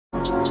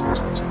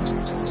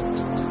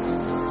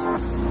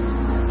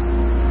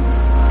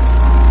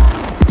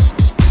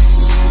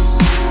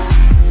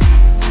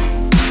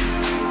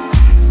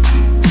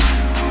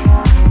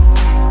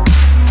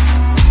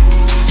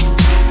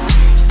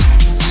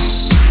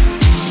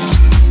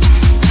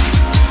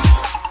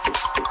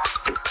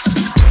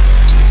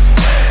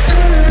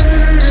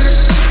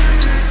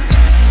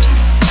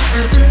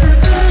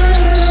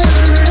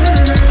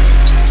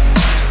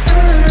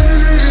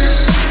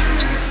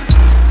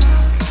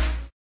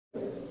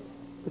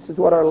This is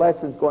what our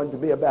lesson is going to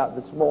be about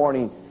this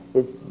morning,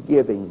 is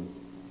giving.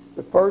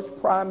 The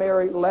first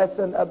primary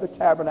lesson of the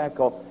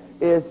tabernacle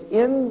is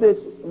in this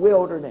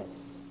wilderness.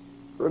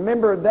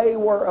 Remember, they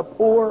were a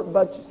poor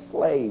bunch of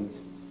slaves.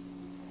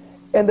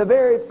 And the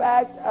very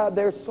fact of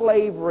their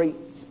slavery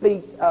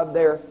speaks of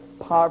their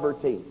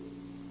poverty.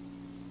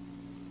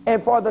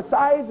 And for the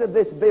size of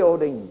this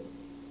building,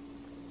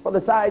 for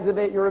the size of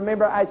it, you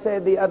remember I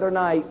said the other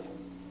night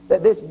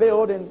that this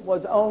building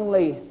was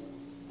only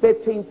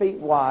 15 feet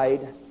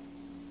wide,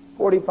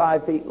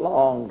 45 feet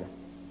long,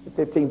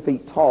 15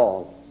 feet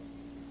tall.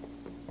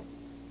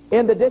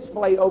 In the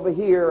display over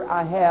here,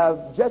 I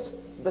have just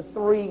the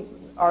three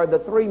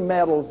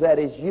metals that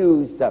is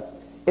used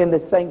in the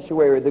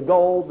sanctuary: the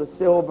gold, the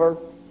silver,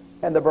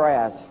 and the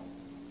brass.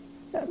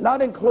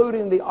 Not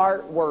including the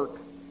artwork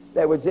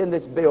that was in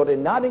this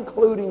building, not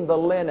including the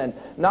linen,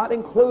 not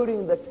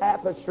including the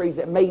tapestries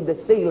that made the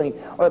ceiling,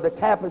 or the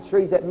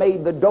tapestries that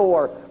made the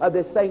door of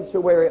this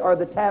sanctuary, or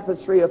the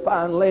tapestry of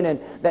fine linen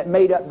that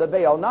made up the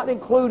veil, not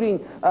including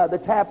the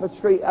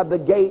tapestry of the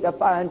gate of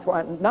fine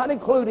twine, not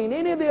including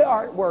any of the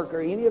artwork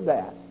or any of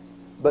that,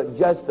 but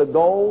just the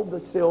gold,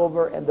 the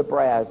silver, and the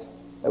brass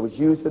that was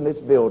used in this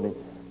building.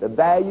 The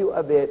value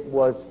of it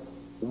was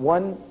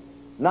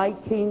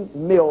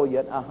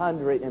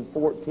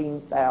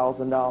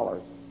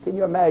 $19,114,000. Can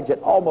you imagine?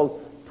 Almost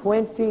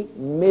 $20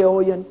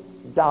 million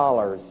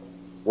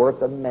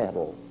worth of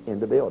metal in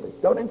the building.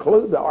 Don't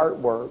include the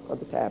artwork or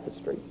the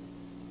tapestries.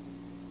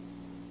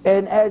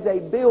 And as a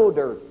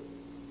builder,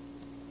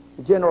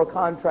 general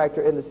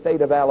contractor in the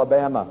state of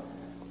Alabama,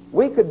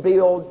 we could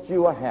build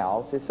you a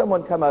house. If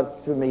someone come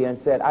up to me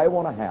and said, I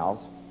want a house,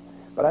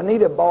 but I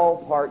need a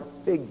ballpark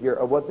figure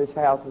of what this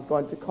house is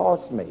going to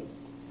cost me,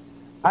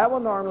 I will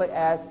normally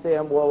ask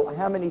them, well,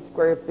 how many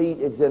square feet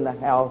is in the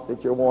house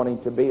that you're wanting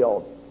to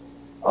build?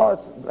 Oh,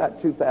 it's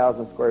about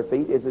 2,000 square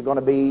feet. Is it going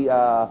to be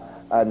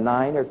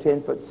 9 or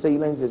 10 foot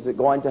ceilings? Is it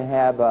going to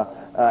have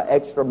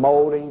extra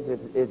moldings?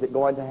 Is it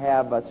going to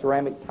have a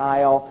ceramic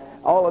tile?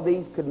 All of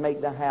these could make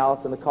the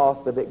house and the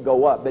cost of it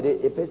go up. But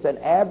if it's an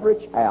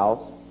average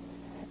house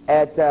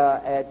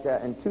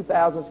in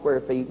 2,000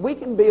 square feet, we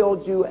can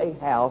build you a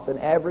house, an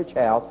average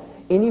house,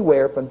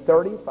 anywhere from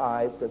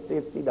 $35 to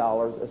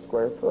 $50 a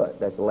square foot.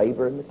 That's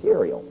labor and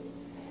material.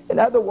 In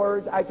other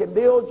words, I can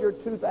build your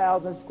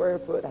 2,000 square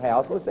foot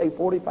house, let's say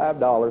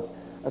 $45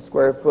 a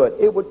square foot.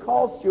 It would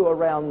cost you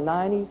around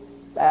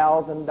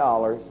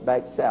 $90,000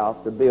 back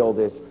south to build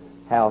this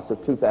house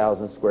of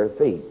 2,000 square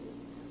feet.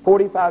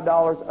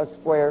 $45 a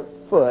square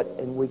foot,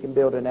 and we can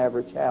build an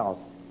average house.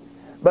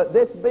 But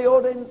this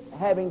building,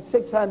 having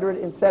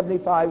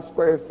 675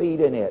 square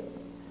feet in it,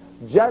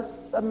 just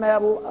the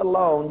metal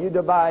alone, you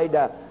divide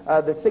the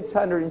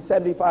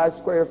 675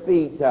 square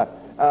feet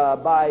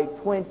by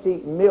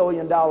 $20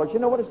 million. You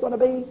know what it's going to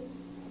be?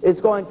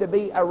 It's going to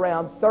be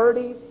around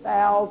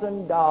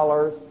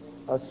 $30,000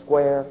 a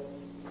square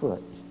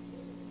foot.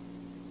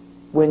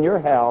 When your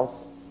house,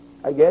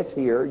 I guess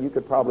here, you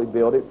could probably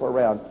build it for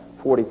around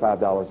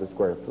 $45 a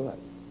square foot.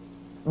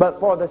 But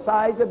for the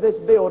size of this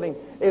building,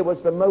 it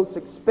was the most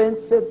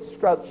expensive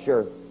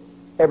structure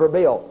ever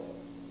built.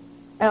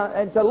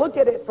 And to look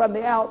at it from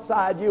the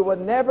outside, you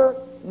would never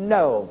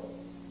know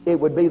it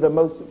would be the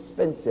most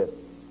expensive.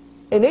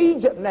 In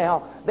Egypt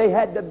now, they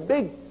had the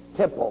big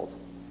temples.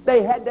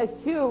 They had the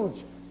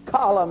huge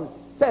columns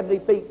 70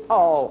 feet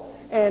tall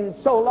and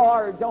so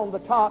large on the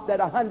top that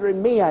 100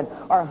 men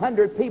or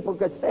 100 people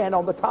could stand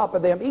on the top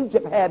of them.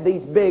 Egypt had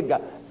these big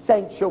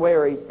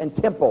sanctuaries and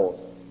temples,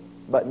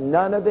 but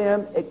none of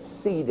them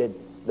exceeded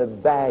the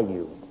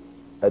value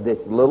of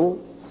this little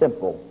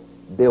simple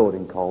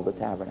building called the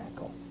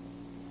tabernacle.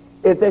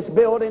 If this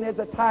building is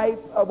a type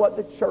of what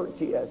the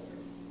church is,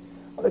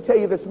 I want to tell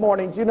you this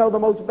morning, do you know the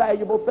most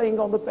valuable thing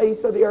on the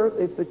face of the earth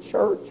is the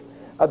church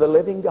of the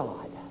living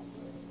God?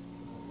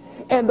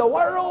 And the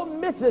world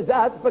misses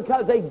us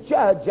because they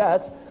judge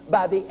us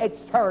by the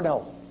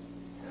external.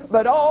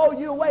 But oh,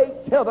 you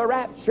wait till the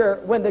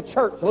rapture when the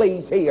church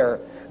leaves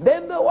here.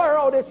 Then the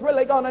world is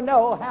really going to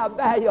know how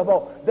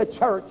valuable the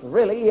church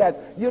really is.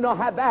 You know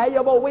how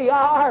valuable we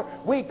are?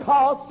 We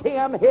cost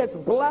him his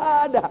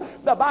blood.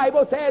 The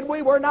Bible said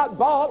we were not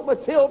bought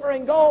with silver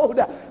and gold,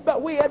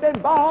 but we have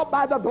been bought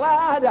by the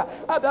blood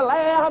of the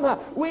Lamb.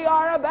 We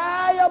are a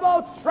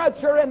valuable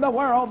structure in the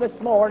world this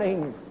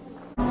morning.